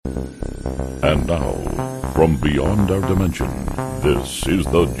And now, from beyond our dimension, this is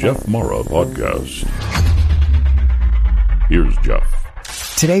the Jeff Mara Podcast. Here's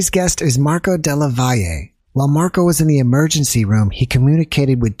Jeff. Today's guest is Marco Della Valle. While Marco was in the emergency room, he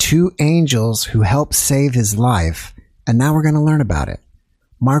communicated with two angels who helped save his life. And now we're going to learn about it.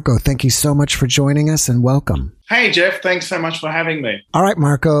 Marco, thank you so much for joining us and welcome. Hey, Jeff. Thanks so much for having me. All right,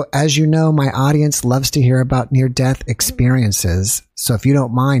 Marco. As you know, my audience loves to hear about near-death experiences. So if you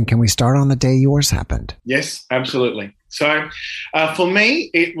don't mind, can we start on the day yours happened? Yes, absolutely. So for me,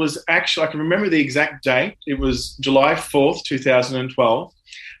 it was actually, I can remember the exact date. It was July 4th, 2012.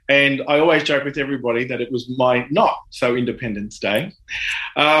 And I always joke with everybody that it was my not so Independence Day.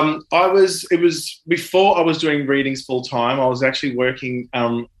 It was before I was doing readings full time. I was actually working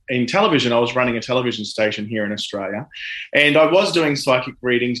in television. I was running a television station here in Australia, and I was doing psychic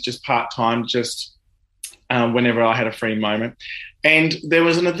readings just part time, just whenever I had a free moment. And there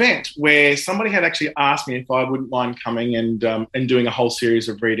was an event where somebody had actually asked me if I wouldn't mind coming and doing a whole series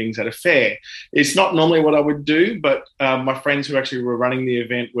of readings at a fair. It's not normally what I would do, but my friends who actually were running the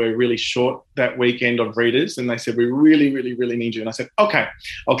event were really short that weekend of readers, and they said, we really, really, really need you. And I said, okay,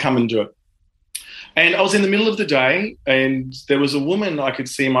 I'll come and do it. And I was in the middle of the day, and there was a woman I could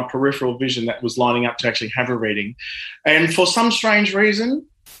see in my peripheral vision that was lining up to actually have a reading. And for some strange reason,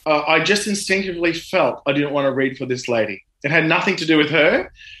 I just instinctively felt I didn't want to read for this lady. It had nothing to do with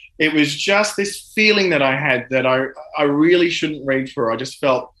her. It was just this feeling that I had that I really shouldn't read for her. I just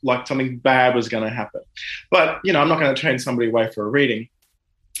felt like something bad was going to happen. But, you know, I'm not going to turn somebody away for a reading.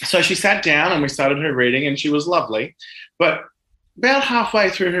 So she sat down and we started her reading, and she was lovely. But about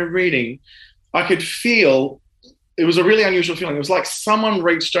halfway through her reading, I could feel, it was a really unusual feeling. It was like someone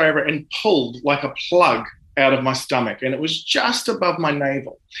reached over and pulled like a plug out of my stomach, and it was just above my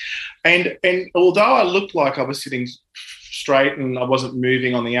navel. And although I looked like I was sitting straight and I wasn't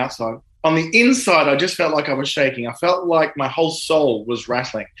moving on the outside, on the inside, I just felt like I was shaking. I felt like my whole soul was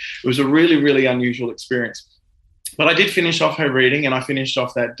rattling. It was a really, really unusual experience. But I did finish off her reading, and I finished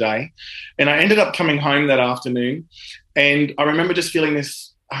off that day. And I ended up coming home that afternoon, and I remember just feeling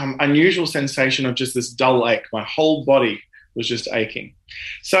this unusual sensation of just this dull ache. My whole body was just aching.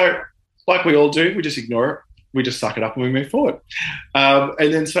 So like we all do, we just ignore it. We just suck it up and we move forward.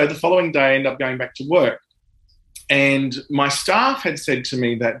 And then so the following day, I ended up going back to work. And my staff had said to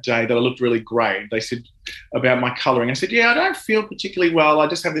me that day that I looked really grey. They said about my colouring. I said, yeah, I don't feel particularly well. I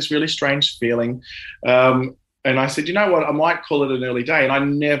just have this really strange feeling. And I said, you know what, I might call it an early day. And I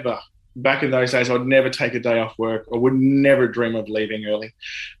never, back in those days, I would never take a day off work. I would never dream of leaving early.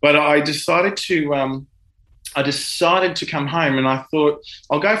 But I decided to come home, and I thought,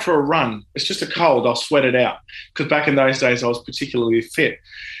 I'll go for a run. It's just a cold. I'll sweat it out. Because back in those days, I was particularly fit.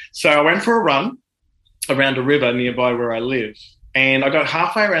 So I went for a run around a river nearby where I live. And I got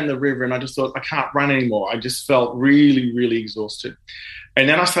halfway around the river, and I just thought, I can't run anymore. I just felt really, really exhausted. And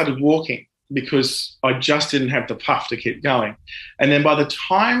then I started walking because I just didn't have the puff to keep going. And then by the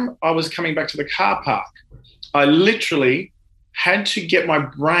time I was coming back to the car park, I literally had to get my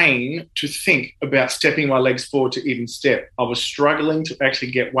brain to think about stepping my legs forward to even step. I was struggling to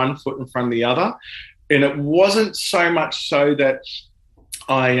actually get one foot in front of the other. And it wasn't so much so that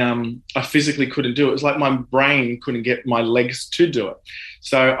I physically couldn't do it. It was like my brain couldn't get my legs to do it.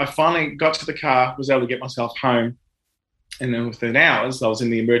 So I finally got to the car, was able to get myself home. And then within hours, I was in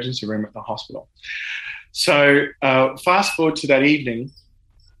the emergency room at the hospital. So fast forward to that evening,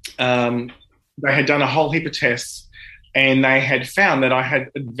 they had done a whole heap of tests, and they had found that I had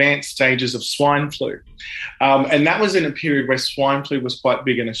advanced stages of swine flu. And that was in a period where swine flu was quite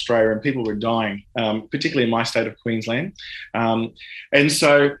big in Australia and people were dying, particularly in my state of Queensland. And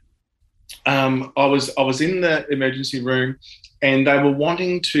so I was in the emergency room, and they were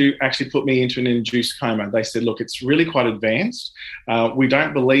wanting to actually put me into an induced coma. They said, look, it's really quite advanced. We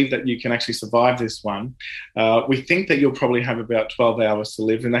don't believe that you can actually survive this one. We think that you'll probably have about 12 hours to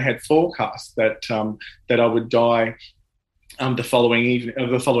live. And they had forecast that I would die the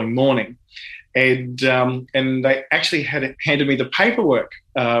following morning. And they actually had handed me the paperwork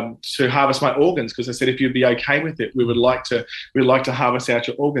to harvest my organs, because they said, if you'd be okay with it, we'd like to harvest out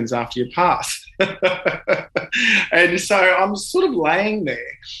your organs after you pass. And so I'm sort of laying there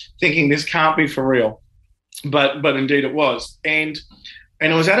thinking, this can't be for real, but indeed it was. And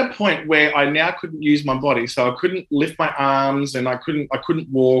it was at a point where I now couldn't use my body, so I couldn't lift my arms, and I couldn't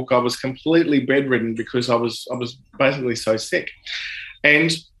walk. I was completely bedridden because I was basically so sick.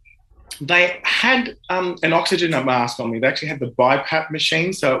 And they had an oxygen mask on me. They actually had the BiPAP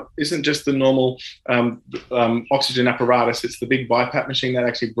machine, so it isn't just the normal oxygen apparatus. It's the big BiPAP machine that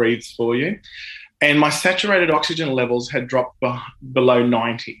actually breathes for you. And my saturated oxygen levels had dropped below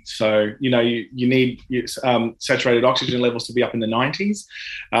 90. So, you need saturated oxygen levels to be up in the 90s.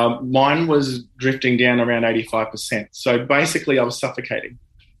 Mine was drifting down around 85%. So basically I was suffocating,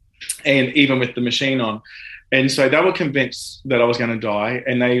 and even with the machine on. And so they were convinced that I was going to die,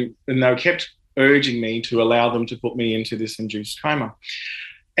 and they kept urging me to allow them to put me into this induced coma.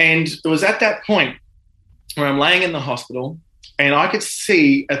 And it was at that point where I'm laying in the hospital, and I could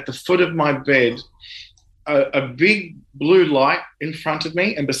see at the foot of my bed a big blue light in front of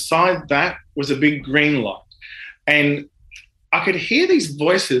me, and beside that was a big green light. And I could hear these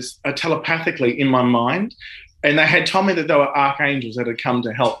voices telepathically in my mind, and they had told me that they were archangels that had come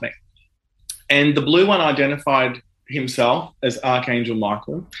to help me. And the blue one identified himself as Archangel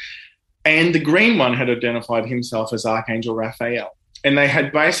Michael, and the green one had identified himself as Archangel Raphael. And they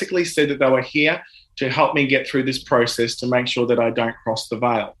had basically said that they were here to help me get through this process to make sure that I don't cross the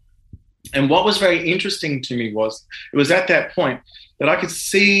veil. And what was very interesting to me was, it was at that point that I could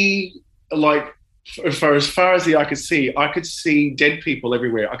see, like, for as far as the eye could see, I could see dead people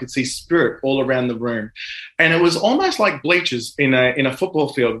everywhere. I could see spirit all around the room. And it was almost like bleachers in a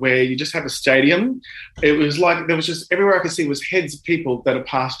football field where you just have a stadium. It was like there was just everywhere I could see was heads of people that had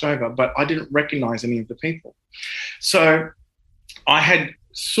passed over, but I didn't recognize any of the people. So I had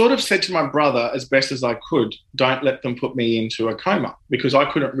sort of said to my brother as best as I could, don't let them put me into a coma, because I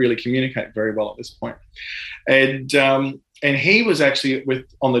couldn't really communicate very well at this point. And he was actually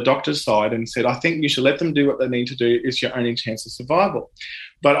on the doctor's side and said, I think you should let them do what they need to do. It's your only chance of survival.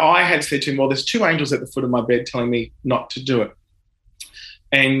 But I had said to him, well, there's two angels at the foot of my bed telling me not to do it.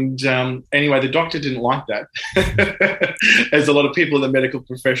 And anyway, the doctor didn't like that, as a lot of people in the medical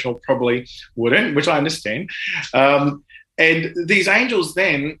profession probably wouldn't, which I understand. And these angels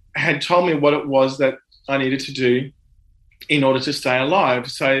then had told me what it was that I needed to do in order to stay alive.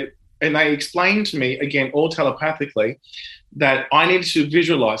 And they explained to me, again, all telepathically, that I needed to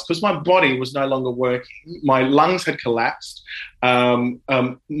visualize, because my body was no longer working. My lungs had collapsed.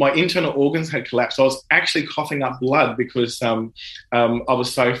 My internal organs had collapsed. I was actually coughing up blood because I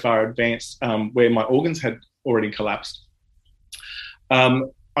was so far advanced where my organs had already collapsed.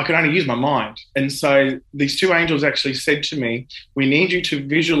 I could only use my mind. And so these two angels actually said to me, we need you to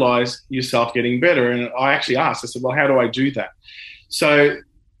visualize yourself getting better. And I actually asked, I said, well, how do I do that? So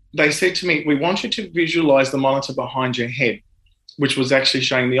they said to me, we want you to visualize the monitor behind your head, which was actually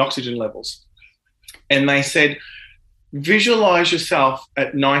showing the oxygen levels. And they said, visualize yourself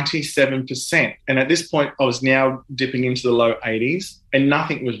at 97%. And at this point, I was now dipping into the low 80s and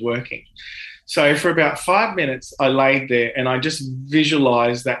nothing was working. So for about 5 minutes, I laid there and I just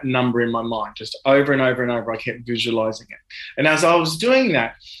visualized that number in my mind, just over and over and over. I kept visualizing it. And as I was doing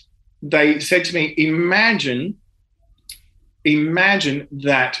that, they said to me, imagine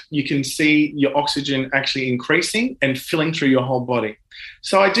that you can see your oxygen actually increasing and filling through your whole body.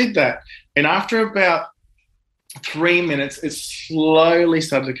 So I did that. And after about 3 minutes, it slowly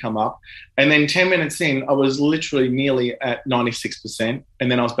started to come up. And then 10 minutes in, I was literally nearly at 96%.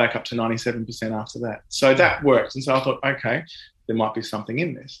 And then I was back up to 97% after that. So that worked. And so I thought, okay, there might be something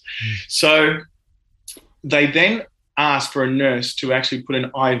in this. So they then asked for a nurse to actually put an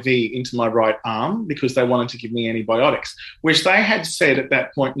IV into my right arm because they wanted to give me antibiotics, which they had said at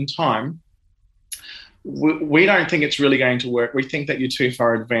that point in time, we don't think it's really going to work. We think that you're too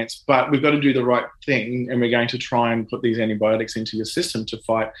far advanced, but we've got to do the right thing, and we're going to try and put these antibiotics into your system to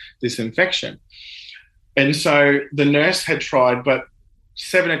fight this infection. And so the nurse had tried, but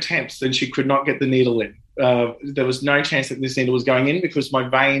 7 attempts, and she could not get the needle in. There was no chance that this needle was going in because my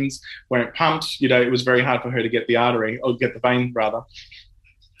veins weren't pumped. It was very hard for her to get the artery, or get the vein rather.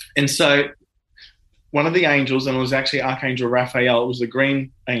 And so one of the angels, and it was actually Archangel Raphael, it was the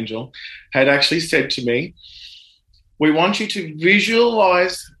green angel, had actually said to me, we want you to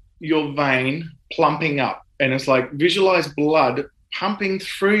visualize your vein plumping up. And it's like visualize blood pumping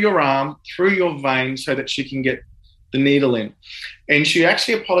through your arm, through your vein, so that she can get the needle in. And she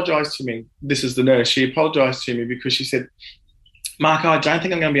actually apologized to me. This is the nurse. She apologized to me because she said, Mark, I don't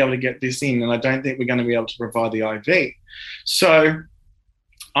think I'm going to be able to get this in, and I don't think we're going to be able to provide the IV. So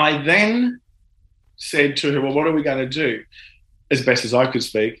I then said to her, well, what are we going to do? As best as I could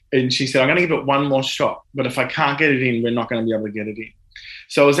speak. And she said, I'm going to give it one more shot, but if I can't get it in, we're not going to be able to get it in.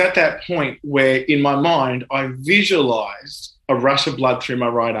 So it was at that point where in my mind, I visualized a rush of blood through my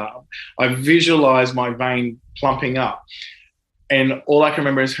right arm. I visualized my vein plumping up. And all I can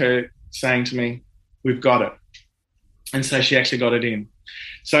remember is her saying to me, we've got it. And so she actually got it in.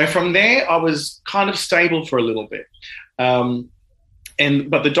 So from there, I was kind of stable for a little bit.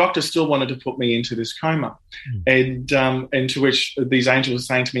 But the doctor still wanted to put me into this coma. And to which these angels were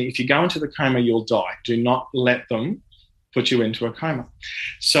saying to me, if you go into the coma, you'll die. Do not let them put you into a coma.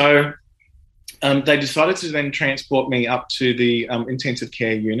 So they decided to then transport me up to the intensive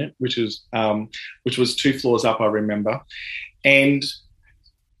care unit, which was 2 floors up, I remember. And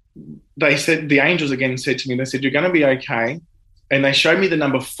they said, the angels again said to me, they said, you're going to be okay. And they showed me the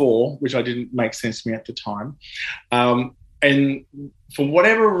number 4, which I didn't make sense to me at the time. And for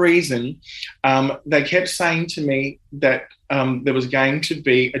whatever reason, they kept saying to me that there was going to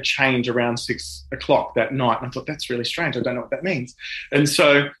be a change around 6 o'clock that night. And I thought, that's really strange. I don't know what that means. And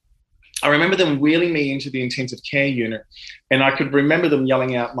so I remember them wheeling me into the intensive care unit, and I could remember them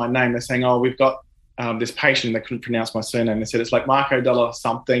yelling out my name. They're saying, oh, we've got this patient. They couldn't pronounce my surname. They said, it's like Marco Della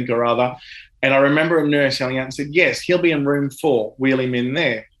something or other. And I remember a nurse yelling out and said, yes, he'll be in room 4. Wheel him in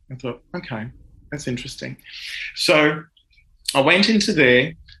there. I thought, okay, that's interesting. So I went into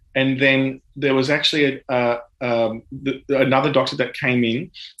there, and then there was actually another doctor that came in,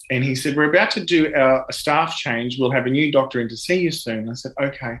 and he said, we're about to do a staff change. We'll have a new doctor in to see you soon. I said,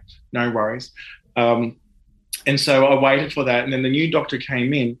 okay, no worries. And so I waited for that, and then the new doctor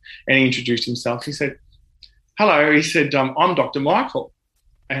came in, and he introduced himself. He said, hello. He said, I'm Dr. Michael.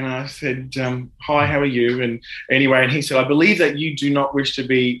 And I said, hi, how are you? And anyway, and he said, I believe that you do not wish to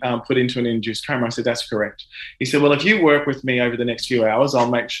be put into an induced coma. I said, that's correct. He said, well, if you work with me over the next few hours, I'll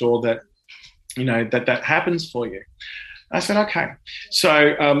make sure that, that happens for you. I said, okay.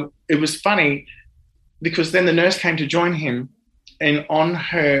 So it was funny because then the nurse came to join him, and on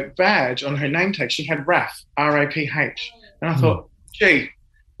her badge, on her name tag, she had RAPH, R-A-P-H. And I thought, gee,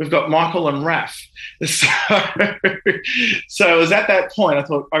 we've got Michael and Raph. So it was at that point I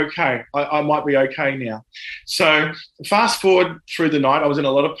thought, okay, I might be okay now. So fast forward through the night, I was in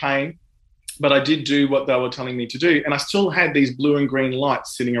a lot of pain, but I did do what they were telling me to do. And I still had these blue and green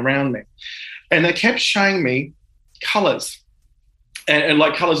lights sitting around me. And they kept showing me colours, and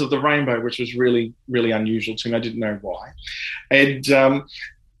like colours of the rainbow, which was really, really unusual to me. I didn't know why. And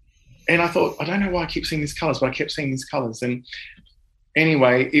I thought, I don't know why I keep seeing these colours, but I kept seeing these colours. And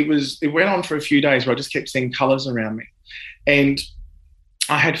anyway, it went on for a few days where I just kept seeing colours around me. And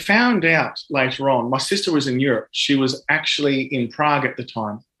I had found out later on, my sister was in Europe. She was actually in Prague at the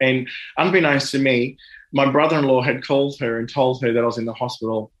time. And unbeknownst to me, my brother-in-law had called her and told her that I was in the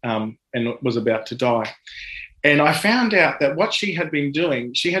hospital and was about to die. And I found out that what she had been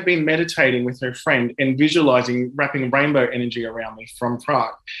doing, she had been meditating with her friend and visualizing, wrapping rainbow energy around me from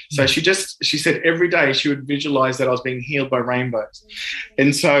Prague. So she said every day she would visualize that I was being healed by rainbows.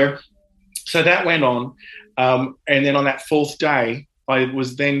 And so that went on. And then on that 4th day, I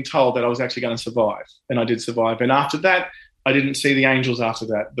was then told that I was actually going to survive. And I did survive. And after that, I didn't see the angels after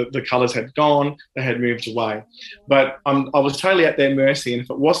that. The colours had gone. They had moved away. But I was totally at their mercy. And if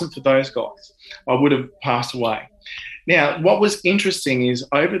it wasn't for those guys, I would have passed away. Now, what was interesting is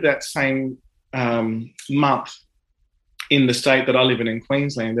over that same month in the state that I live in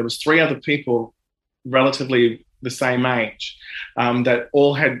Queensland, there was 3 other people relatively the same age that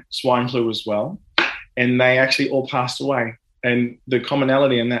all had swine flu as well. And they actually all passed away. And the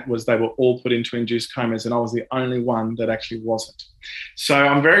commonality in that was they were all put into induced comas, and I was the only one that actually wasn't. So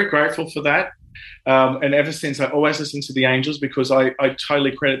I'm very grateful for that. And ever since, I always listen to the angels because I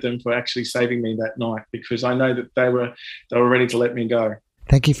totally credit them for actually saving me that night, because I know that they were ready to let me go.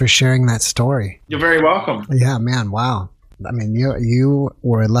 Thank you for sharing that story. You're very welcome. Yeah, man. Wow. I mean, you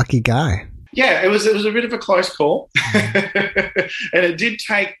were a lucky guy. Yeah, it was a bit of a close call. And it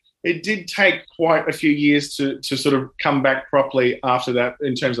did take quite a few years to sort of come back properly after that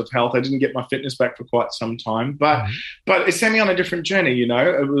in terms of health. I didn't get my fitness back for quite some time, but it sent me on a different journey.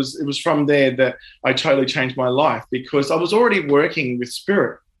 It was from there that I totally changed my life, because I was already working with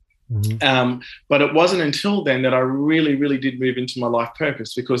spirit. But it wasn't until then that I really, really did move into my life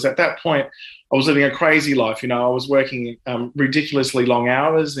purpose, because at that point I was living a crazy life. I was working ridiculously long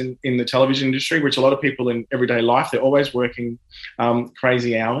hours in the television industry, which a lot of people in everyday life, they're always working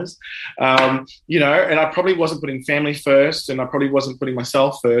crazy hours, and I probably wasn't putting family first, and I probably wasn't putting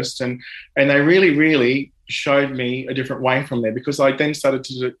myself first. And they really, really showed me a different way from there, because I then started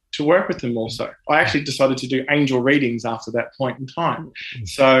to work with them also. I actually decided to do angel readings after that point in time.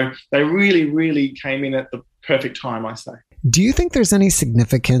 So they really, really came in at the perfect time, I say. Do you think there's any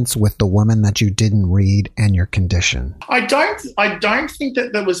significance with the woman that you didn't read and your condition? I don't think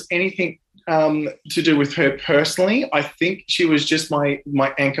that there was anything to do with her personally. I think she was just my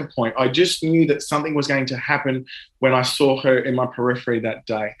anchor point. I just knew that something was going to happen when I saw her in my periphery that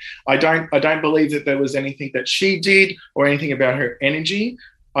day. I don't believe that there was anything that she did or anything about her energy.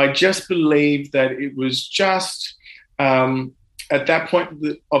 I just believe that it was just at that point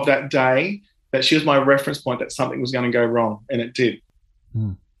of that day, that she was my reference point that something was going to go wrong, and it did.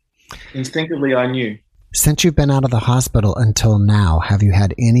 Mm. Instinctively, I knew. Since you've been out of the hospital until now, have you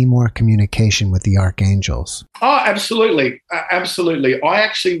had any more communication with the archangels? Oh, absolutely. Absolutely. I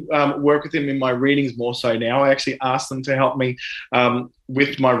actually work with them in my readings more so now. I actually ask them to help me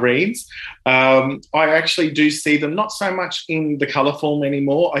with my reads. I actually do see them not so much in the colour form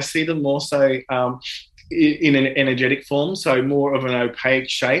anymore. I see them more so in an energetic form, so more of an opaque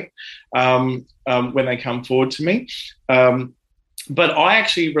shape when they come forward to me. But I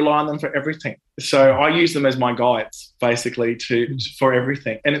actually rely on them for everything. So I use them as my guides, basically, for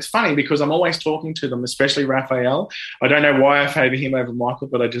everything. And it's funny because I'm always talking to them, especially Raphael. I don't know why I favour him over Michael,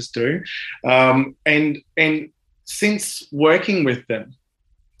 but I just do. And since working with them,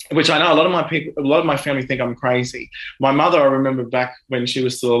 which I know a lot of my family think I'm crazy. My mother, I remember back when she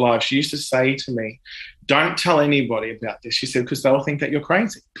was still alive, she used to say to me, "Don't tell anybody about this." She said, "because they'll think that you're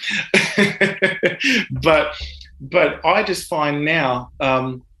crazy." But I just find now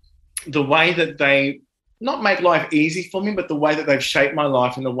the way that they not make life easy for me, but the way that they've shaped my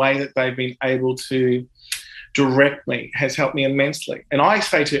life and the way that they've been able to direct me has helped me immensely. And I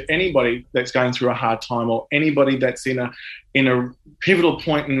say to anybody that's going through a hard time, or anybody that's in a pivotal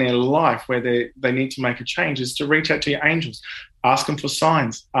point in their life where they need to make a change, is to reach out to your angels. Ask them for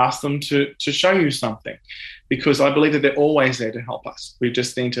signs. Ask them to show you something, because I believe that they're always there to help us. We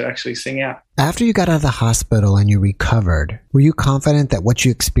just need to actually sing out. After you got out of the hospital and you recovered, were you confident that what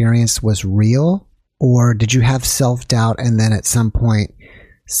you experienced was real? Or did you have self-doubt and then at some point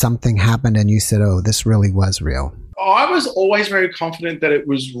something happened and you said, "Oh, this really was real"? I was always very confident that it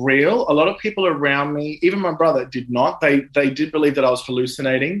was real. A lot of people around me, even my brother, did not. They did believe that I was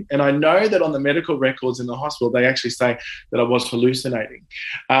hallucinating. And I know that on the medical records in the hospital, they actually say that I was hallucinating.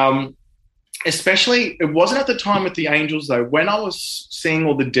 Especially, it wasn't at the time with the angels, though. When I was seeing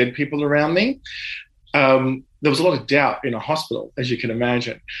all the dead people around me, there was a lot of doubt in a hospital, as you can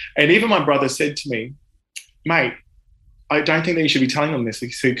imagine. And even my brother said to me, "Mate, I don't think that you should be telling them this,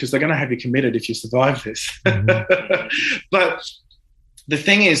 because they're going to have you committed if you survive this." Mm-hmm. But the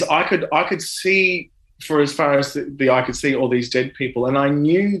thing is, I could see, for as far as the eye could see, all these dead people, and I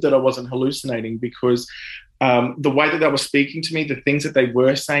knew that I wasn't hallucinating because the way that they were speaking to me, the things that they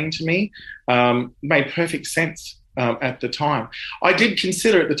were saying to me, made perfect sense at the time. I did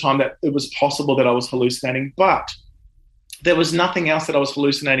consider at the time that it was possible that I was hallucinating, but there was nothing else that I was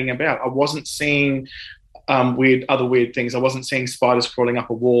hallucinating about. I wasn't seeing other weird things. I wasn't seeing spiders crawling up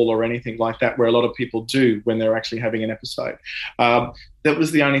a wall or anything like that, where a lot of people do when they're actually having an episode. That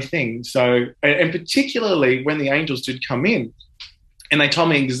was the only thing. So, and particularly when the angels did come in and they told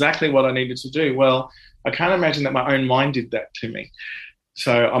me exactly what I needed to do, well, I can't imagine that my own mind did that to me.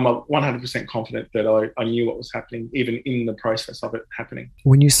 So I'm 100% confident that I knew what was happening, even in the process of it happening.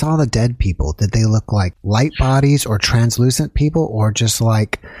 When you saw the dead people, did they look like light bodies or translucent people, or just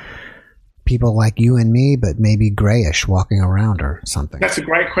like people like you and me, but maybe grayish walking around or something? That's a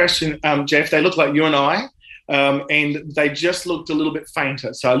great question, Jeff. They look like you and I, and they just looked a little bit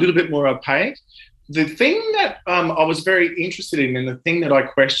fainter, so a little bit more opaque. The thing that I was very interested in, and the thing that I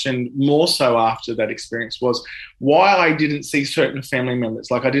questioned more so after that experience, was why I didn't see certain family members.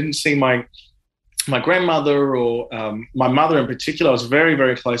 Like, I didn't see my grandmother or my mother in particular. I was very,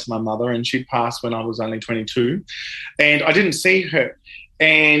 very close to my mother, and she'd passed when I was only 22, and I didn't see her.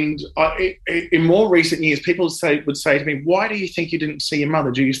 And in more recent years, people would say to me, "Why do you think you didn't see your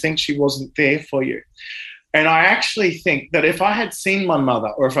mother? Do you think she wasn't there for you?" And I actually think that if I had seen my mother,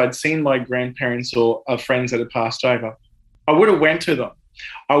 or if I'd seen my grandparents or friends that had passed over, I would have went to them.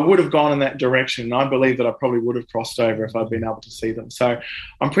 I would have gone in that direction. And I believe that I probably would have crossed over if I'd been able to see them. So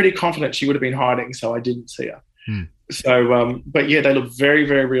I'm pretty confident she would have been hiding, so I didn't see her. So, but yeah, they look very,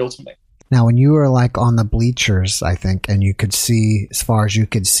 very real to me. Now, when you were like on the bleachers, I think, and you could see as far as you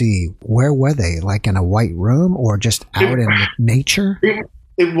could see, where were they? Like in a white room or just out in nature?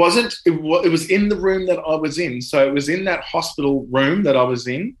 It wasn't. It was in the room that I was in. So it was in that hospital room that I was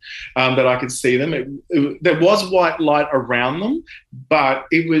in that I could see them. There was white light around them, but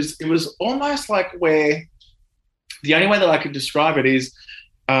it was almost like where the only way that I could describe it is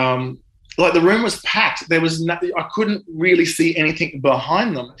like the room was packed. There was nothing. I couldn't really see anything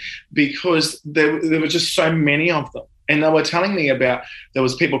behind them because there were just so many of them. And they were telling me about, there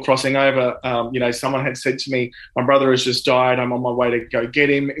was people crossing over. Someone had said to me, "My brother has just died. I'm on my way to go get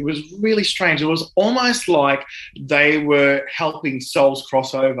him." It was really strange. It was almost like they were helping souls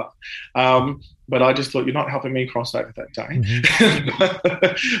cross over. but I just thought, you're not helping me cross over that day.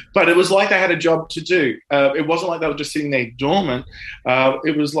 Mm-hmm. But it was like they had a job to do. It wasn't like they were just sitting there dormant.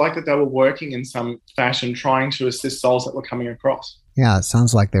 It was like that they were working in some fashion, trying to assist souls that were coming across. Yeah, it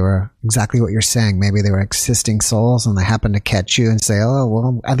sounds like they were exactly what you're saying. Maybe they were existing souls and they happened to catch you and say, oh,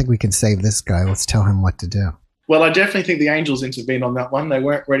 well, I think we can save this guy. Let's tell him what to do. Well, I definitely think the angels intervened on that one. They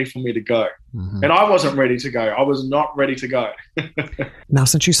weren't ready for me to go. Mm-hmm. And I wasn't ready to go. I was not ready to go. Now,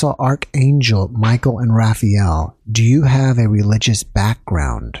 since you saw Archangel Michael and Raphael, do you have a religious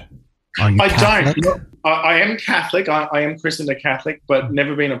background? Are you Catholic? Don't. I am Catholic. I am christened a Catholic, but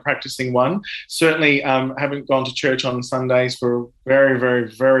never been a practicing one. Certainly haven't gone to church on Sundays for a very, very,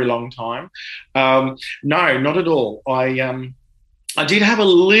 very long time. No, not at all. I did have a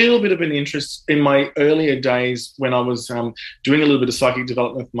little bit of an interest in my earlier days when I was doing a little bit of psychic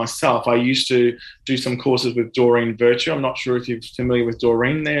development myself. I used to do some courses with Doreen Virtue. I'm not sure if you're familiar with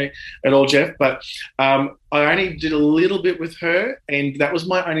Doreen there at all, Jeff, but I only did a little bit with her, and that was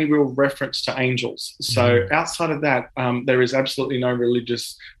my only real reference to angels. So outside of that, there is absolutely no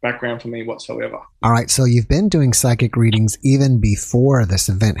religious background for me whatsoever. All right, so you've been doing psychic readings even before this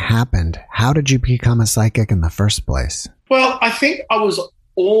event happened. How did you become a psychic in the first place? Well, I think I was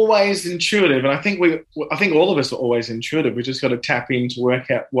always intuitive, and I think all of us are always intuitive. We just got to tap in to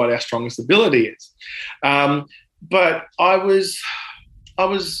work out what our strongest ability is. But I was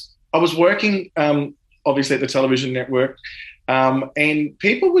working obviously at the television network, and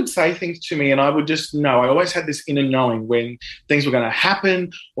people would say things to me, and I would just know. I always had this inner knowing when things were going to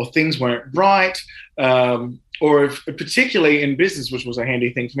happen or things weren't right. Or if, particularly in business, which was a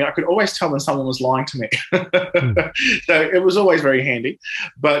handy thing for me, I could always tell when someone was lying to me. So it was always very handy.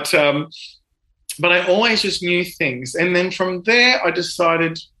 But I always just knew things. And then from there, I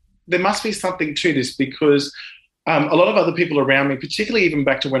decided there must be something to this, because a lot of other people around me, particularly even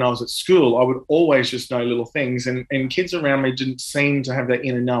back to when I was at school, I would always just know little things. And kids around me didn't seem to have that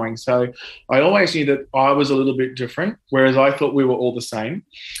inner knowing. So I always knew that I was a little bit different, whereas I thought we were all the same.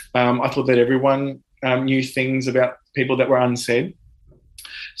 I thought that everyone knew things about people that were unsaid.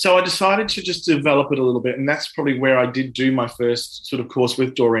 So I decided to just develop it a little bit, and that's probably where I did do my first sort of course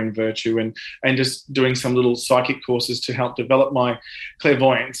with Doreen Virtue, and just doing some little psychic courses to help develop my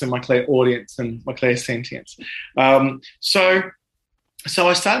clairvoyance and my clairaudience and my clairsentience. So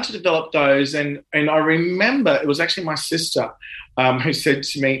I started to develop those, and I remember it was actually my sister who said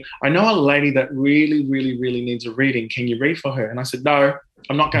to me, I know a lady that really, really, really needs a reading. Can you read for her? And I said, no,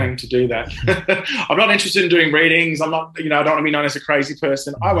 I'm not going to do that. I'm not interested in doing readings. I'm not, I don't want to be known as a crazy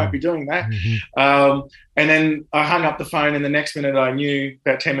person. I won't be doing that. And then I hung up the phone, and the next minute I knew,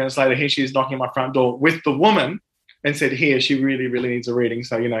 about 10 minutes later, here she is knocking on my front door with the woman, and said, here, she really, really needs a reading.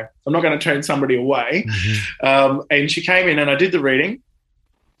 So, I'm not going to turn somebody away. And she came in, and I did the reading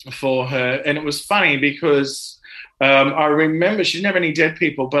for her. And it was funny because I remember she didn't have any dead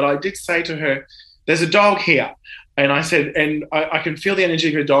people, but I did say to her, there's a dog here. And I said, and I can feel the energy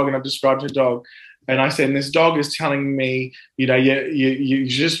of her dog, and I've described her dog. And I said, and this dog is telling me, you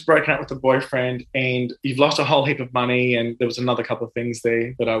just broken up with a boyfriend, and you've lost a whole heap of money, and there was another couple of things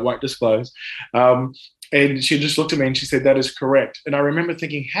there that I won't disclose. And she just looked at me and she said, that is correct. And I remember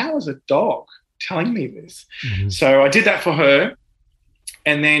thinking, how is a dog telling me this? So I did that for her.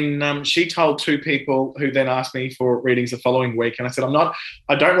 And then she told two people who then asked me for readings the following week. And I said,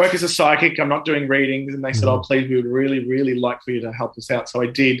 I don't work as a psychic. I'm not doing readings. And they said, oh, please, we would really, really like for you to help us out. So I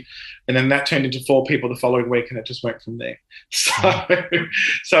did. And then that turned into 4 people the following week, and it just went from there.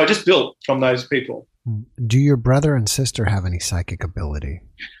 So I just built from those people. Do your brother and sister have any psychic ability?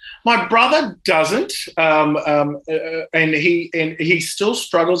 My brother doesn't, and he still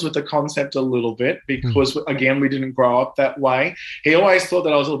struggles with the concept a little bit because, again, we didn't grow up that way. He always thought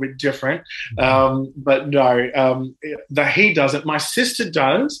that I was a little bit different, but no, that he doesn't. My sister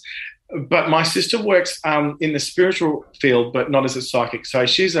does, but my sister works in the spiritual field, but not as a psychic. So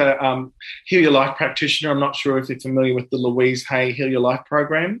she's a Heal Your Life practitioner. I'm not sure if you're familiar with the Louise Hay Heal Your Life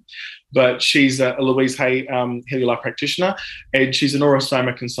program, but she's a Louise Hay Heal Your Life practitioner, and she's an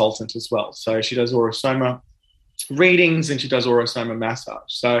Aurosoma consultant as well. So she does Aurosoma readings, and she does Aurosoma massage.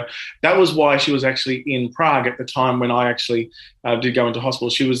 So that was why she was actually in Prague at the time when I actually did go into hospital.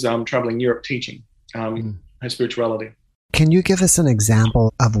 She was traveling Europe teaching her spirituality. Can you give us an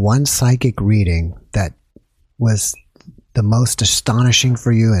example of one psychic reading that was the most astonishing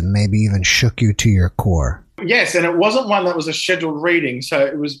for you and maybe even shook you to your core? Yes, and it wasn't one that was a scheduled reading. So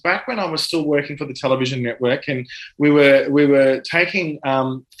it was back when I was still working for the television network, and we were taking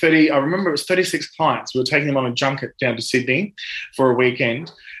 30. I remember it was 36 clients. We were taking them on a junket down to Sydney for a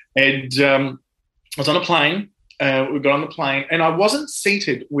weekend, and I was on a plane. we got on the plane, and I wasn't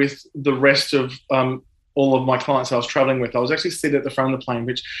seated with the rest of all of my clients I was traveling with. I was actually seated at the front of the plane,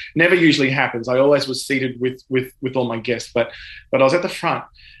 which never usually happens. I always was seated with all my guests, but I was at the front,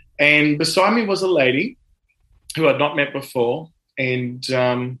 and beside me was a lady who I'd not met before, and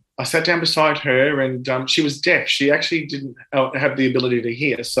I sat down beside her, and she was deaf. She actually didn't have the ability to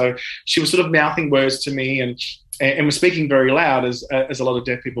hear, so she was sort of mouthing words to me and was speaking very loud, as a lot of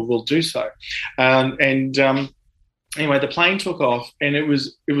deaf people will do so. Anyway, the plane took off, and it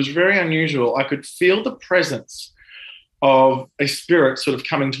was very unusual. I could feel the presence of a spirit sort of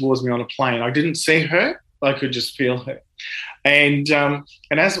coming towards me on a plane. I didn't see her; I could just feel her. And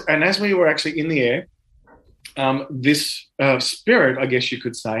as we were actually in the air, this spirit, I guess you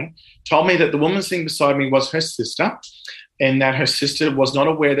could say, told me that the woman sitting beside me was her sister, and that her sister was not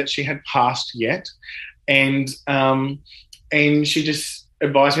aware that she had passed yet, and she just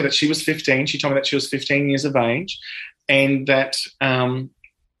advised me that she was 15. She told me that she was 15 years of age, and that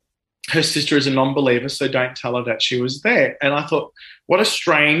her sister is a non-believer, so don't tell her that she was there. And I thought, what a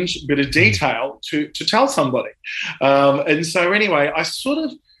strange bit of detail to tell somebody. And so anyway, I sort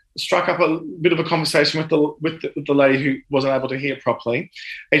of struck up a bit of a conversation with the lady who wasn't able to hear properly,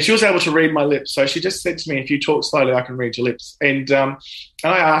 and she was able to read my lips. So she just said to me, "If you talk slowly, I can read your lips." And I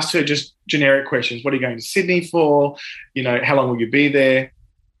asked her just generic questions: "What are you going to Sydney for? You know, how long will you be there?"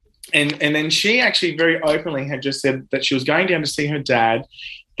 And then she actually very openly had just said that she was going down to see her dad.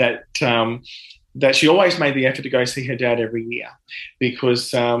 That she always made the effort to go see her dad every year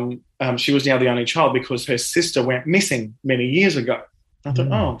because she was now the only child, because her sister went missing many years ago. I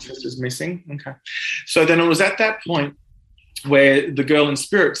thought, oh, sister's missing. Okay. So then it was at that point where the girl in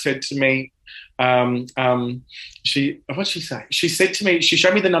spirit said to me, what'd she say? She said to me, she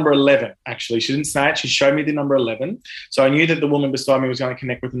showed me the number 11, actually. She didn't say it. She showed me the number 11. So I knew that the woman beside me was going to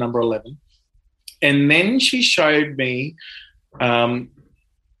connect with the number 11. And then she showed me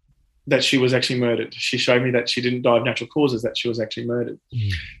that she was actually murdered. She showed me that she didn't die of natural causes, that she was actually murdered.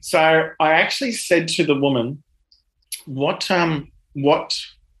 So I actually said to the woman, what do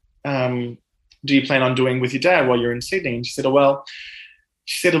you plan on doing with your dad while you're in Sydney? And she said, it'll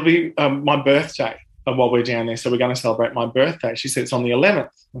be my birthday while we're down there. So we're going to celebrate my birthday. She said it's on the 11th.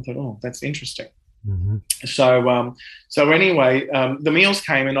 I thought, oh, that's interesting. Mm-hmm. So anyway, the meals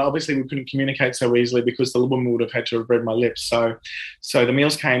came, and obviously we couldn't communicate so easily because the woman would have had to have read my lips. So the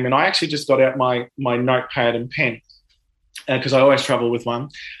meals came, and I actually just got out my notepad and pen because I always travel with one.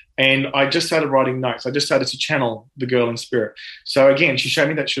 And I just started writing notes. I just started to channel the girl in spirit. So again, she showed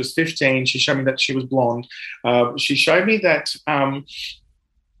me that she was 15. She showed me that she was blonde. She showed me that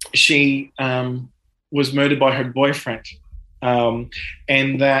she was murdered by her boyfriend, and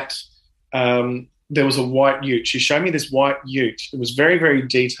that there was a white ute. She showed me this white ute. It was very, very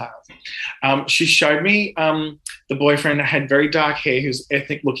detailed. She showed me the boyfriend had very dark hair. He was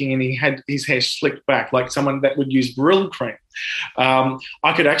ethnic looking, and he had his hair slicked back like someone that would use Brill cream.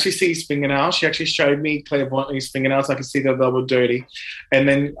 I could actually see his fingernails. She actually showed me clairvoyantly his fingernails. I could see that they were dirty. And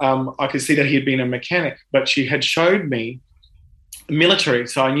then I could see that he had been a mechanic, but she had showed me military.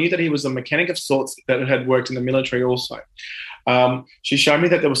 So I knew that he was a mechanic of sorts that had worked in the military also. She showed me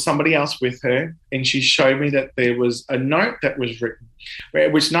that there was somebody else with her, and she showed me that there was a note that was written,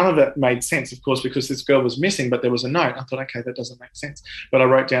 which none of it made sense, of course, because this girl was missing, but there was a note. I thought, okay, that doesn't make sense. But I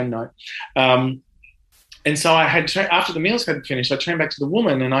wrote down note. And so I had, after the meals had finished, I turned back to the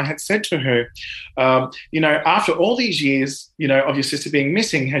woman and I had said to her, after all these years, of your sister being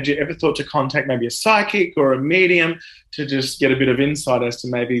missing, had you ever thought to contact maybe a psychic or a medium to just get a bit of insight as to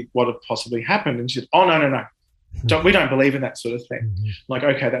maybe what had possibly happened? And she said, oh, no. We don't believe in that sort of thing. Mm-hmm. Like,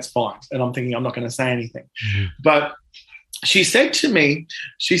 okay, that's fine. And I'm thinking I'm not going to say anything. Mm-hmm. But she said to me,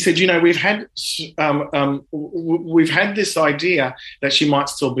 we've had this idea that she might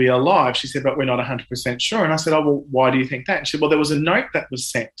still be alive. She said, but we're not 100% sure. And I said, oh, well, why do you think that? And she said, well, there was a note that was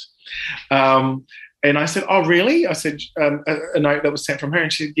sent. And I said, oh, really? I said, a note that was sent from her.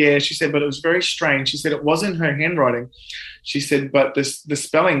 And she said, yeah. She said, but it was very strange. She said, it wasn't her handwriting. She said, but the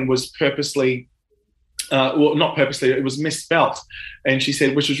spelling was purposely, not purposely, it was misspelt. And she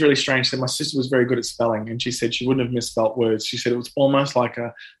said, which was really strange. She said, my sister was very good at spelling. And she said she wouldn't have misspelt words. She said it was almost like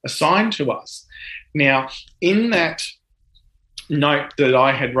a sign to us. Now, in that note that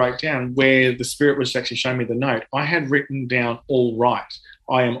I had wrote down, where the spirit was actually showing me the note, I had written down all right.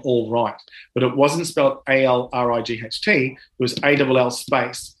 I am all right. But it wasn't spelled ALRIGHT. It was ALL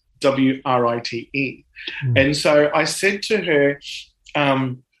space WRITE. And so I said to her,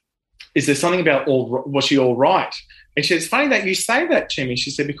 is there something about was she all right? And she said, it's funny that you say that to me. She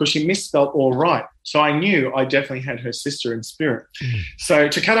said, because she misspelled all right. So I knew I definitely had her sister in spirit. So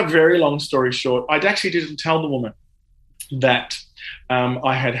to cut a very long story short, I actually didn't tell the woman that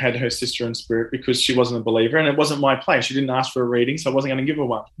I had her sister in spirit because she wasn't a believer and it wasn't my place. She didn't ask for a reading, so I wasn't going to give her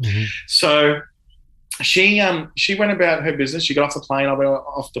one. So she went about her business. She got off the plane. I went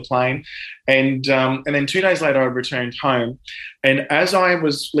off the plane, and then 2 days later I returned home. And as I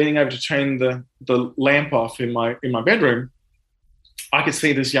was leaning over to turn the lamp off in my bedroom, I could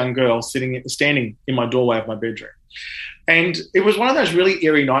see this young girl standing in my doorway of my bedroom. And it was one of those really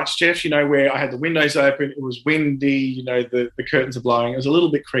eerie nights, Jeff, where I had the windows open, it was windy, the curtains are blowing. It was a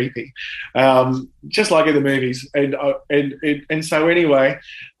little bit creepy, just like in the movies. And so anyway,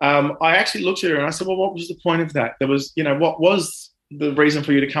 I actually looked at her and I said, well, what was the point of that? There was, what was the reason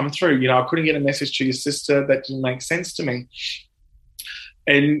for you to come through? I couldn't get a message to your sister. That didn't make sense to me.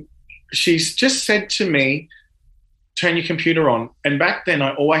 And she's just said to me, turn your computer on. And back then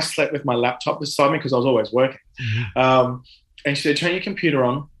I always slept with my laptop beside me because I was always working. And she said, turn your computer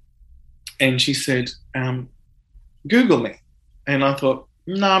on. And she said, Google me. And I thought,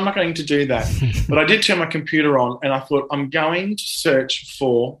 no, I'm not going to do that. But I did turn my computer on and I thought, I'm going to search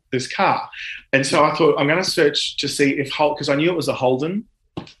for this car. And so I thought, I'm going to search to see if because I knew it was a Holden.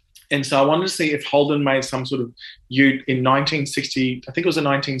 And so I wanted to see if Holden made some sort of ute in 1960, I think it was a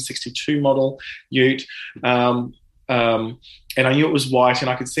 1962 model ute. And I knew it was white and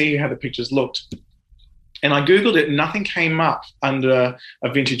I could see how the pictures looked. And I Googled it and nothing came up under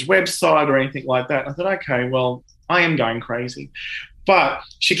a vintage website or anything like that. And I thought, okay, well, I am going crazy. But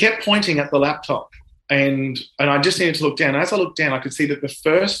she kept pointing at the laptop and I just needed to look down. And as I looked down, I could see that the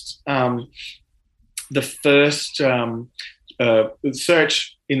first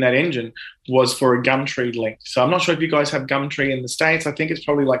search in that engine was for a Gumtree link. So I'm not sure if you guys have Gumtree in the States. I think it's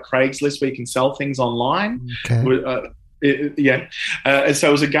probably like Craigslist where you can sell things online. Okay. And so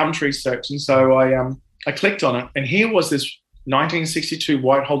it was a Gumtree search. And so I clicked on it and here was this 1962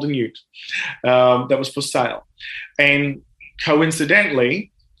 white Holden ute that was for sale. And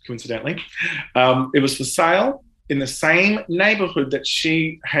coincidentally, it was for sale in the same neighborhood that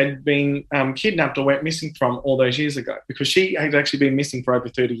she had been kidnapped or went missing from all those years ago, because she had actually been missing for over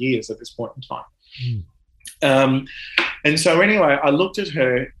 30 years at this point in time. And so anyway, I looked at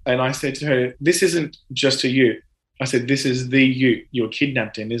her and I said to her, this isn't just a ute. I said, this is the ute you were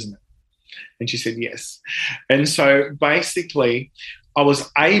kidnapped in, isn't it? And she said, yes. And so basically I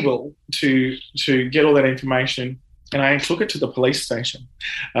was able to get all that information and I took it to the police station,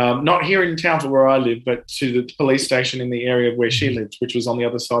 not here in town for where I live, but to the police station in the area where she lived, which was on the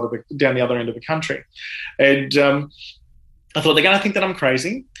other side of down the other end of the country. And I thought they're going to think that I'm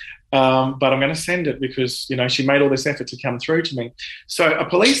crazy, but I'm going to send it because, she made all this effort to come through to me. So a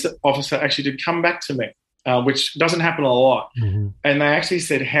police officer actually did come back to me, which doesn't happen a lot. And they actually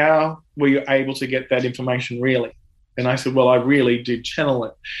said, how were you able to get that information really? And I said, well, I really did channel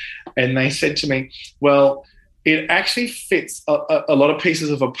it. And they said to me, well, it actually fits a lot of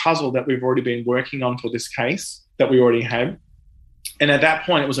pieces of a puzzle that we've already been working on for this case that we already had. And at that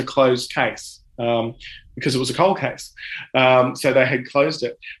point, it was a closed case because it was a cold case. So they had closed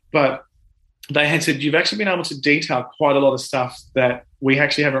it. But they had said, you've actually been able to detail quite a lot of stuff that we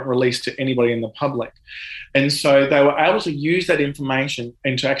actually haven't released to anybody in the public. And so they were able to use that information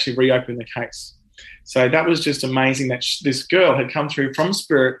and to actually reopen the case. So that was just amazing that this girl had come through from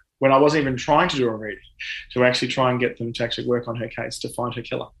spirit when I wasn't even trying to do a reading, to actually try and get them to actually work on her case to find her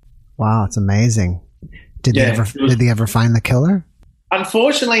killer. Wow, it's amazing. Did they ever find the killer?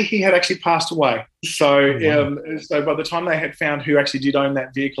 Unfortunately, he had actually passed away. So, so by the time they had found who actually did own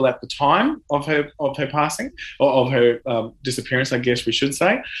that vehicle at the time of her passing, or of her disappearance, I guess we should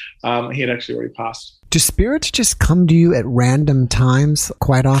say, he had actually already passed. Do spirits just come to you at random times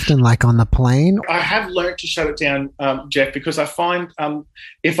quite often, like on the plane? I have learned to shut it down, Jeff, because I find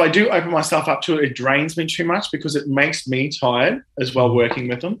if I do open myself up to it, it drains me too much because it makes me tired as well working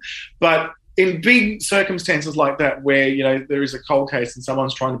with them. But in big circumstances like that where, there is a cold case and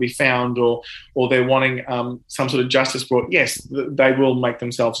someone's trying to be found or they're wanting some sort of justice brought, yes, they will make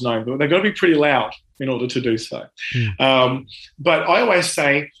themselves known. But they've got to be pretty loud in order to do so. But I always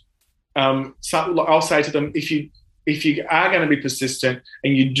say, I'll say to them, if you are going to be persistent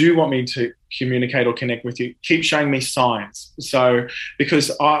and you do want me to communicate or connect with you, keep showing me signs. So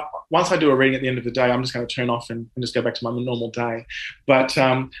because once I do a reading at the end of the day, I'm just going to turn off and just go back to my normal day. But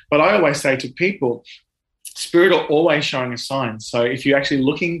I always say to people, spirit are always showing us signs. So if you're actually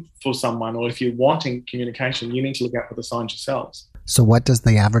looking for someone or if you're wanting communication, you need to look out for the signs yourselves. So what does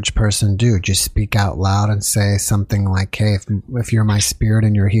the average person do? Just speak out loud and say something like, hey, if you're my spirit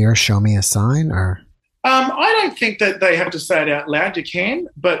and you're here, show me a sign? Or I don't think that they have to say it out loud. You can,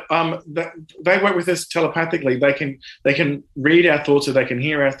 but they work with us telepathically. They can read our thoughts, or they can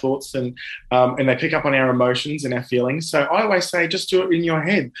hear our thoughts, and they pick up on our emotions and our feelings. So I always say, just do it in your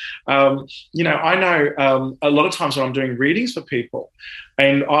head. I know a lot of times when I'm doing readings for people,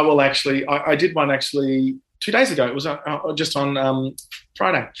 and I will actually, I did one actually 2 days ago. It was just on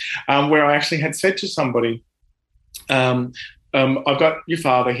Friday, where I actually had said to somebody, I've got your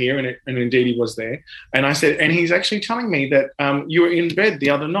father here, and indeed he was there. And I said, and he's actually telling me that you were in bed the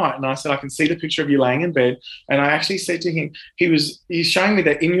other night. And I said, I can see the picture of you laying in bed. And I actually said to him, he's showing me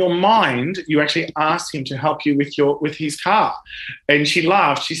that in your mind, you actually asked him to help you with his car. And she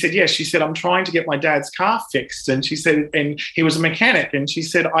laughed. She said, yes. She said, I'm trying to get my dad's car fixed. And she said, and he was a mechanic. And she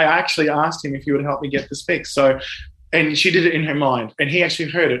said, I actually asked him if he would help me get this fixed. So, and she did it in her mind. And he actually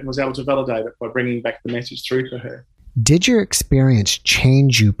heard it and was able to validate it by bringing back the message through to her. Did your experience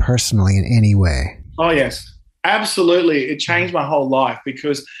change you personally in any way? Oh, yes, absolutely. It changed my whole life,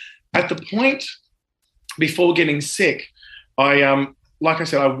 because at the point before getting sick, I, like I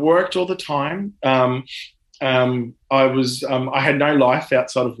said, I worked all the time. I had no life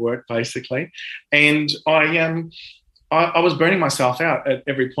outside of work, basically. And I was burning myself out at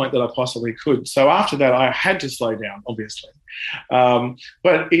every point that I possibly could. So after that, I had to slow down, obviously.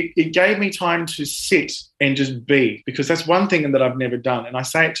 But it gave me time to sit and just be, because that's one thing that I've never done. And I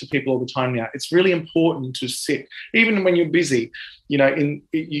say it to people all the time now. It's really important to sit, even when you're busy.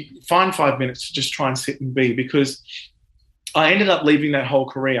 You find 5 minutes to just try and sit and be, because I ended up leaving that whole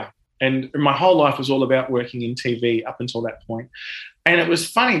career. And my whole life was all about working in TV up until that point. And it was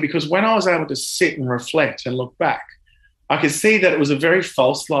funny, because when I was able to sit and reflect and look back, I could see that it was a very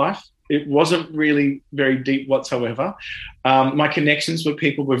false life. It wasn't really very deep whatsoever. My connections with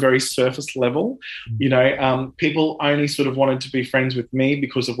people were very surface level. People only sort of wanted to be friends with me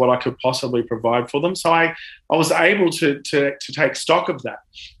because of what I could possibly provide for them. So I was able to take stock of that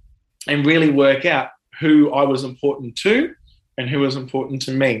and really work out who I was important to and who was important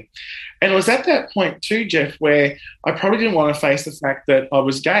to me. And it was at that point too, Jeff, where I probably didn't want to face the fact that I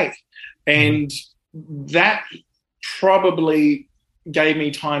was gay. And that probably gave me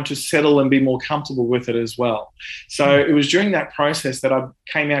time to settle and be more comfortable with it as well. So it was during that process that I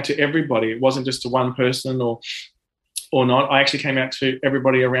came out to everybody. It wasn't just to one person or not. I actually came out to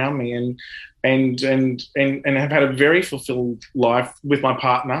everybody around me, and have had a very fulfilled life with my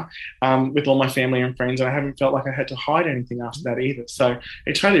partner, with all my family and friends. And I haven't felt like I had to hide anything after that either. So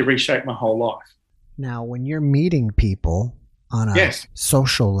it totally reshaped my whole life. Now, when you're meeting people on a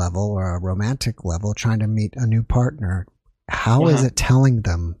social level or a romantic level, trying to meet a new partner, how is it telling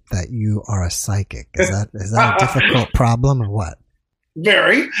them that you are a psychic? Is that a difficult problem or what?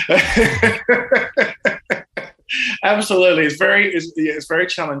 Very. Absolutely. It's very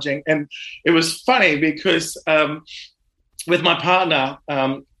challenging. And it was funny because with my partner,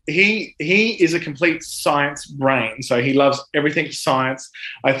 he is a complete science brain. So he loves everything science.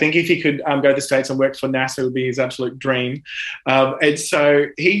 I think if he could go to the States and work for NASA, it would be his absolute dream. And so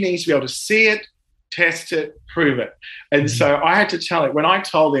he needs to be able to see it, test it, prove it. And so I had to tell it, when I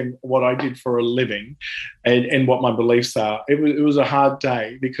told him what I did for a living and what my beliefs are, it was a hard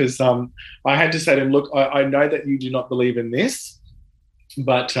day, because I had to say to him, look, I know that you do not believe in this,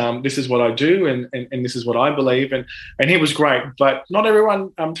 but this is what I do, and this is what I believe. And he was great, but not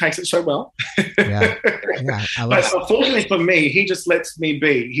everyone takes it so well. Yeah. But unfortunately for me, he just lets me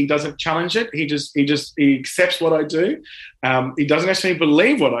be. He doesn't challenge it. He accepts what I do. He doesn't actually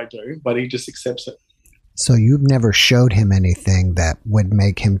believe what I do, but he just accepts it. So you've never showed him anything that would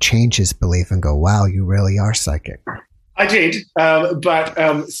make him change his belief and go, wow, you really are psychic? I did,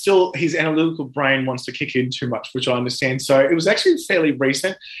 but still his analytical brain wants to kick in too much, which I understand. So it was actually fairly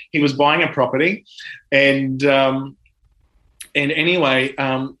recent. He was buying a property, and anyway,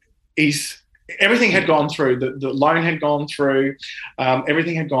 everything had gone through. The loan had gone through.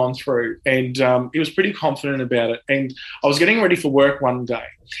 Everything had gone through, and he was pretty confident about it. And I was getting ready for work one day,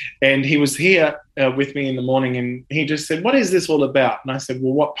 and he was here with me in the morning, and he just said, "What is this all about?" And I said,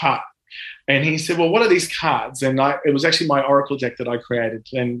 "Well, what part?" And he said, well, what are these cards? And it was actually my Oracle deck that I created.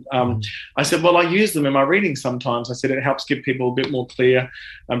 And I said, well, I use them in my readings sometimes. I said, it helps give people a bit more clear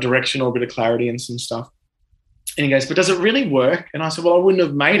direction or a bit of clarity and some stuff. And he goes, but does it really work? And I said, well, I wouldn't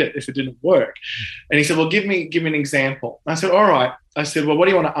have made it if it didn't work. And he said, well, give me an example. I said, all right. I said, well, what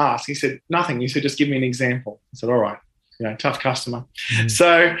do you want to ask? He said, nothing. He said, just give me an example. I said, all right. Tough customer.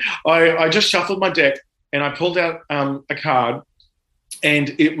 So I just shuffled my deck and I pulled out a card.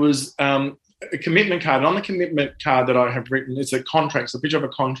 And it was a commitment card. And on the commitment card that I have written, it's a contract. It's a picture of a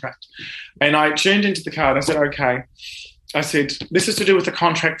contract. And I tuned into the card. I said, okay. I said, this is to do with the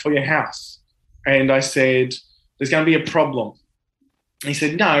contract for your house. And I said, there's going to be a problem. He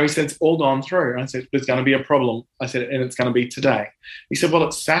said, no. He said, it's all gone through. And I said, there's going to be a problem. I said, and it's going to be today. He said, well,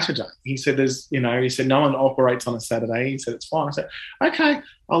 it's Saturday. He said, he said, no one operates on a Saturday. He said, it's fine. I said, okay,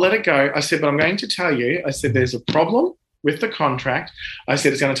 I'll let it go. I said, but I'm going to tell you, I said, there's a problem with the contract. I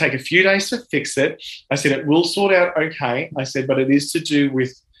said, it's going to take a few days to fix it. I said, it will sort out okay. I said, but it is to do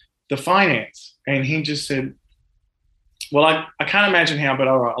with the finance. And he just said, well, I can't imagine how, but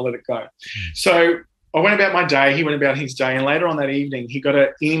all right, I'll let it go. So I went about my day. He went about his day. And later on that evening, he got an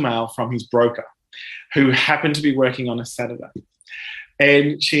email from his broker who happened to be working on a Saturday.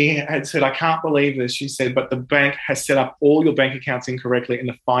 And she had said, I can't believe this. She said, but the bank has set up all your bank accounts incorrectly and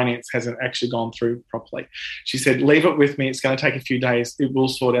the finance hasn't actually gone through properly. She said, leave it with me. It's going to take a few days. It will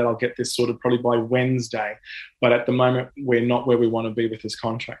sort out. I'll get this sorted probably by Wednesday. But at the moment, we're not where we want to be with this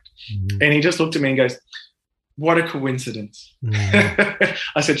contract. Mm-hmm. And he just looked at me and goes, what a coincidence. Mm-hmm.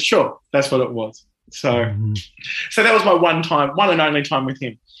 I said, sure, that's what it was. So that was my one and only time with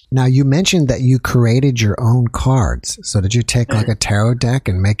him. Now, you mentioned that you created your own cards. So did you take like a tarot deck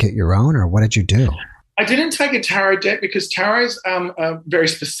and make it your own, or what did you do? I didn't take a tarot deck because tarots are very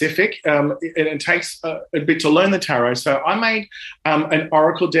specific and it takes a bit to learn the tarot. So I made an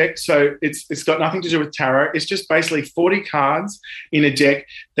oracle deck. So it's got nothing to do with tarot. It's just basically 40 cards in a deck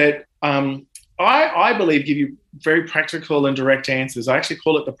that I believe give you very practical and direct answers. I actually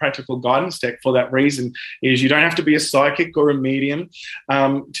call it the practical guidance deck for that reason, is you don't have to be a psychic or a medium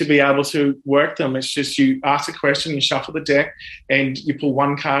to be able to work them. It's just you ask a question, you shuffle the deck, and you pull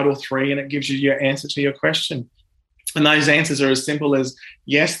one card or three, and it gives you your answer to your question. And those answers are as simple as,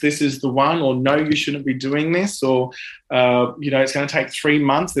 yes, this is the one, or no, you shouldn't be doing this, or, it's going to take 3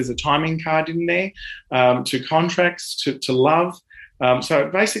 months. There's a timing card in there, to contracts, to love. So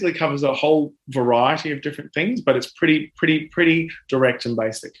it basically covers a whole variety of different things, but it's pretty direct and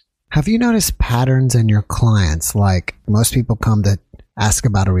basic. Have you noticed patterns in your clients? Like most people come to ask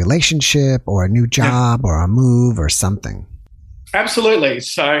about a relationship or a new job or a move or something. Absolutely.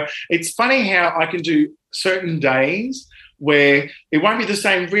 So it's funny how I can do certain days where it won't be the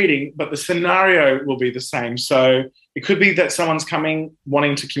same reading, but the scenario will be the same. So it could be that someone's coming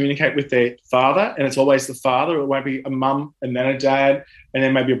wanting to communicate with their father, and it's always the father. It won't be a mum and then a dad and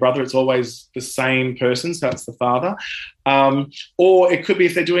then maybe a brother. It's always the same person, so it's the father. Or it could be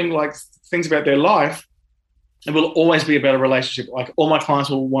if they're doing like things about their life, it will always be about a relationship. Like all my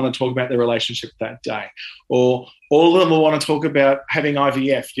clients will want to talk about their relationship that day, or all of them will want to talk about having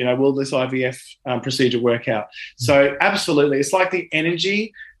IVF. Will this IVF procedure work out? So absolutely, it's like the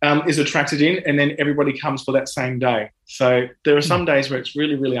energy is attracted in, and then everybody comes for that same day. So there are some days where it's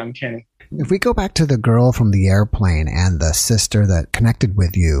really, really uncanny. If we go back to the girl from the airplane and the sister that connected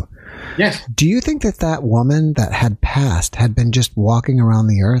with you, yes. Do you think that woman that had passed had been just walking around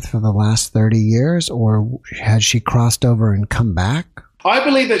the earth for the last 30 years, or had she crossed over and come back? I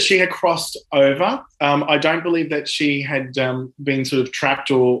believe that she had crossed over. I don't believe that she had been sort of trapped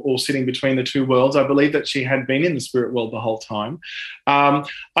or sitting between the two worlds. I believe that she had been in the spirit world the whole time.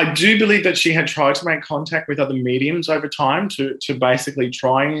 I do believe that she had tried to make contact with other mediums over time to basically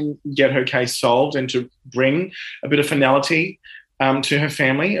try and get her case solved and to bring a bit of finality to her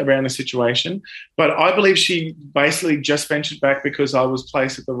family around the situation. But I believe she basically just ventured back because I was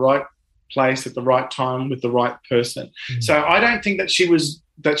placed at the right place at the right time with the right person. Mm-hmm. So I don't think that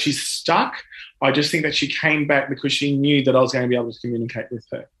she's stuck. I just think that she came back because she knew that I was going to be able to communicate with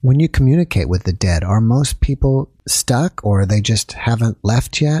her. When you communicate with the dead, are most people stuck, or they just haven't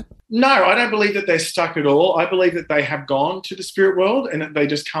left yet? No, I don't believe that they're stuck at all. I believe that they have gone to the spirit world and that they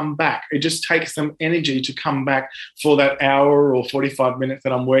just come back. It just takes them energy to come back for that hour or 45 minutes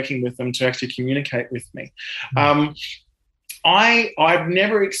that I'm working with them to actually communicate with me. Mm-hmm. I've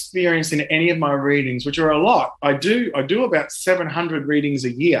never experienced in any of my readings, which are a lot. I do about 700 readings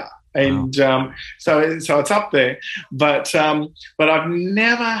a year, and wow. So it's up there. But I've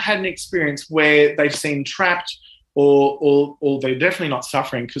never had an experience where they've seemed trapped or they're definitely not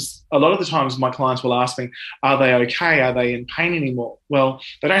suffering. Because a lot of the times my clients will ask me, "Are they okay? Are they in pain anymore?" Well,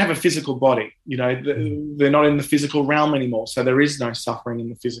 they don't have a physical body. They're not in the physical realm anymore, so there is no suffering in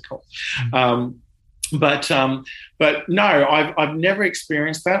the physical. Mm-hmm. But no, I've never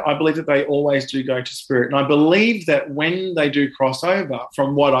experienced that. I believe that they always do go to spirit. And I believe that when they do cross over,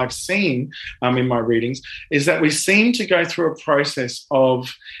 from what I've seen in my readings, is that we seem to go through a process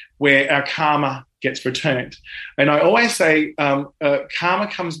of where our karma gets returned. And I always say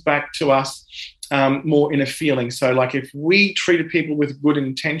karma comes back to us more in a feeling. So like if we treated people with good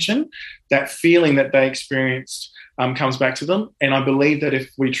intention, that feeling that they experienced comes back to them. And I believe that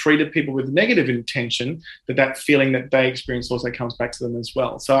if we treated people with negative intention, that feeling that they experience also comes back to them as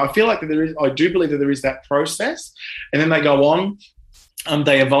well. So I feel like I do believe that there is that process, and then they go on,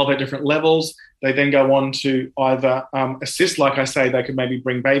 they evolve at different levels. They then go on to either assist, like I say, they could maybe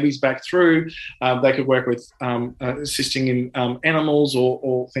bring babies back through. They could work with assisting in animals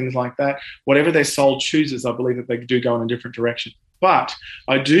or things like that. Whatever their soul chooses, I believe that they do go in a different direction. But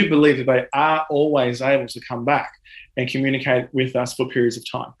I do believe that they are always able to come back and communicate with us for periods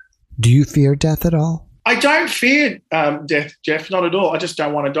of time. Do you fear death at all? I don't fear death, Jeff, not at all. I just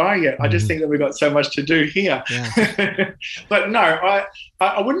don't want to die yet. I just think that we've got so much to do here. Yeah. But no,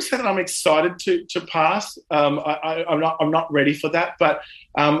 I wouldn't say that I'm excited to pass. I'm not ready for that. But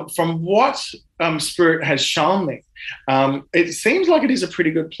from what Spirit has shown me, it seems like it is a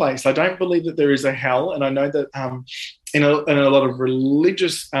pretty good place. I don't believe that there is a hell, and I know that in a lot of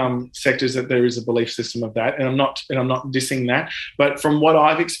religious sectors that there is a belief system of that, and I'm not dissing that. But from what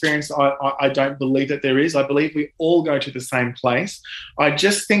I've experienced, I don't believe that there is. I believe we all go to the same place. I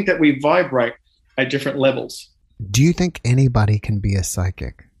just think that we vibrate at different levels. Do you think anybody can be a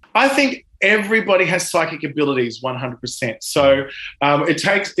psychic? I think everybody has psychic abilities 100%. So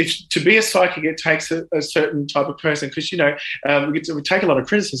to be a psychic, it takes a certain type of person, because, we take a lot of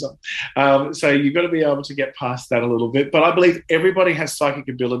criticism. So you've got to be able to get past that a little bit. But I believe everybody has psychic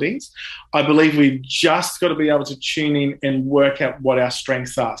abilities. I believe we've just got to be able to tune in and work out what our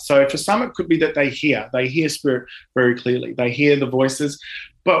strengths are. So for some, it could be that they hear Spirit very clearly. They hear the voices.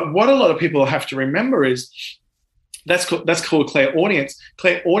 But what a lot of people have to remember is, that's called clairaudience.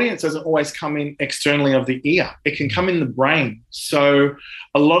 Clairaudience doesn't always come in externally of the ear. It can come in the brain. So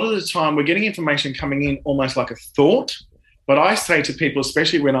a lot of the time we're getting information coming in almost like a thought. But I say to people,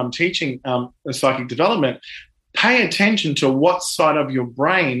 especially when I'm teaching psychic development, pay attention to what side of your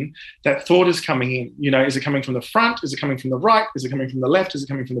brain that thought is coming in. Is it coming from the front? Is it coming from the right? Is it coming from the left? Is it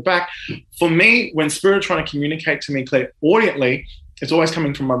coming from the back? For me, when Spirit is trying to communicate to me clairaudiently, it's always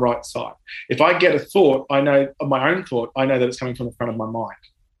coming from my right side. If I get a thought, I know my own thought, I know that it's coming from the front of my mind.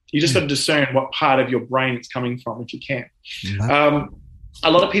 You just got to discern what part of your brain it's coming from, if you can. A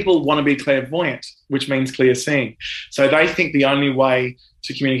lot of people want to be clairvoyant, which means clear seeing. So they think the only way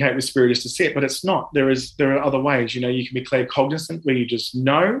to communicate with Spirit is to see it, but it's not. There are other ways. You can be claircognizant, where you just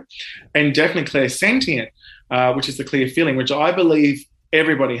know, and definitely clairsentient, which is the clear feeling, which I believe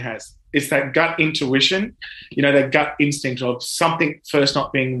everybody has. It's that gut intuition, that gut instinct of something first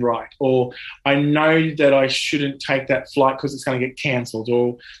not being right, or I know that I shouldn't take that flight because it's going to get cancelled,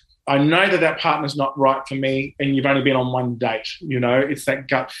 or I know that partner's not right for me and you've only been on one date. It's that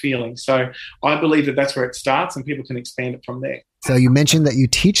gut feeling. So I believe that that's where it starts, and people can expand it from there. So you mentioned that you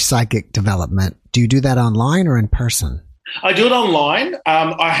teach psychic development. Do you do that online or in person? I do it online.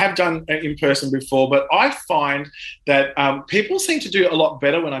 I have done it in person before, but I find that people seem to do a lot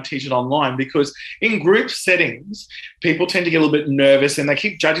better when I teach it online, because in group settings, people tend to get a little bit nervous and they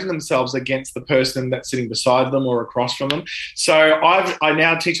keep judging themselves against the person that's sitting beside them or across from them. So I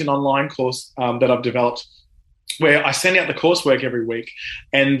now teach an online course that I've developed, where I send out the coursework every week,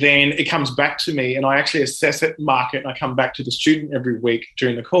 and then it comes back to me, and I actually assess it, mark it, and I come back to the student every week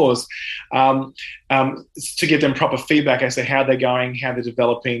during the course to give them proper feedback as to how they're going, how they're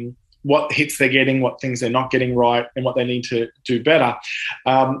developing, what hits they're getting, what things they're not getting right, and what they need to do better.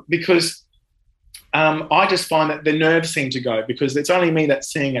 Because I just find that the nerves seem to go, because it's only me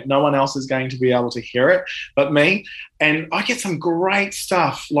that's seeing it. No one else is going to be able to hear it but me. And I get some great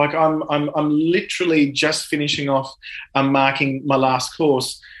stuff. Like I'm literally just finishing off marking my last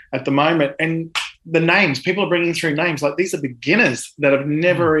course at the moment. And the names, people are bringing through names. Like, these are beginners that have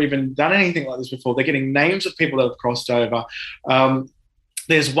never even done anything like this before. They're getting names of people that have crossed over.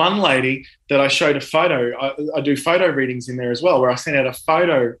 There's one lady that I showed a photo. I do photo readings in there as well, where I sent out a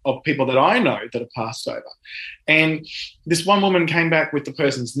photo of people that I know that have passed over. And this one woman came back with the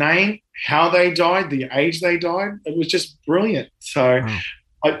person's name, how they died, the age they died. It was just brilliant. So,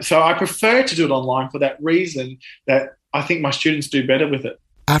 I prefer to do it online for that reason, that I think my students do better with it.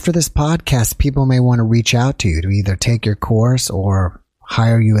 After this podcast, people may want to reach out to you to either take your course or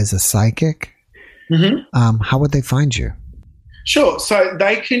hire you as a psychic. Mm-hmm. How would they find you? Sure. So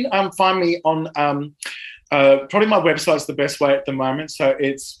they can find me on probably my website's the best way at the moment. So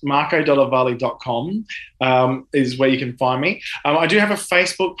it's marcodelavalle.com is where you can find me. I do have a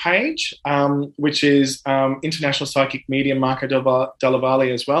Facebook page, which is International Psychic Medium Marco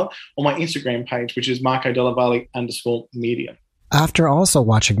Delavalle as well, or my Instagram page, which is marcodelavalle_medium. After also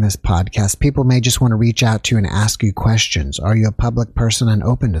watching this podcast, people may just want to reach out to you and ask you questions. Are you a public person and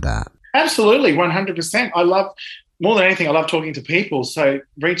open to that? Absolutely, 100%. I love more than anything, I love talking to people. So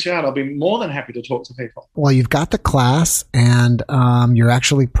reach out. I'll be more than happy to talk to people. Well, you've got the class and you're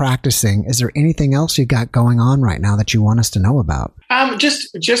actually practicing. Is there anything else you got going on right now that you want us to know about?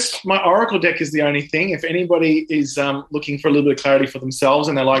 Just my Oracle deck is the only thing. If anybody is looking for a little bit of clarity for themselves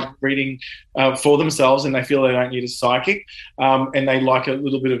and they like reading for themselves and they feel they don't need a psychic and they like a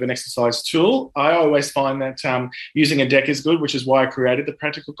little bit of an exercise tool, I always find that using a deck is good, which is why I created the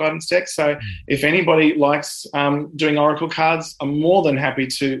Practical Guidance deck. So if anybody likes doing Oracle cards, I'm more than happy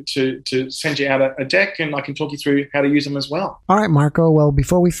to send you out a deck and I can talk you through how to use them as well. All right, Marco. Well,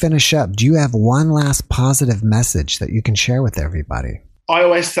 before we finish up, do you have one last positive message that you can share with everybody? I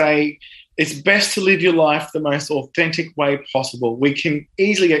always say it's best to live your life the most authentic way possible. We can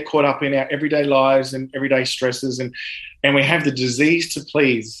easily get caught up in our everyday lives and everyday stresses, and we have the disease to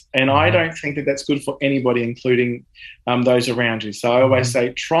please. And I don't think that that's good for anybody, including those around you. So I always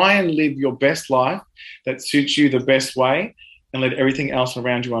say try and live your best life that suits you the best way and let everything else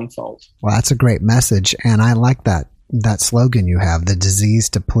around you unfold. Well, that's a great message. And I like that slogan you have, the disease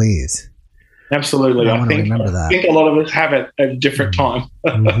to please. Absolutely. I think a lot of us have it at a different time.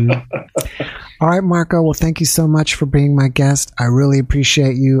 All right, Marco. Well, thank you so much for being my guest. I really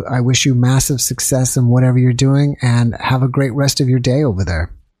appreciate you. I wish you massive success in whatever you're doing and have a great rest of your day over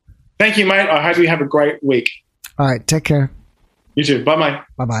there. Thank you, mate. I hope you have a great week. All right. Take care. You too. Bye, mate.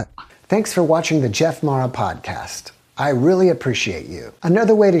 Bye-bye. Thanks for watching the Jeff Mara podcast. I really appreciate you.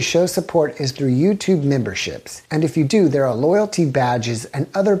 Another way to show support is through YouTube memberships. And if you do, there are loyalty badges and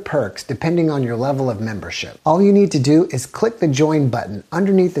other perks depending on your level of membership. All you need to do is click the join button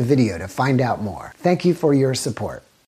underneath the video to find out more. Thank you for your support.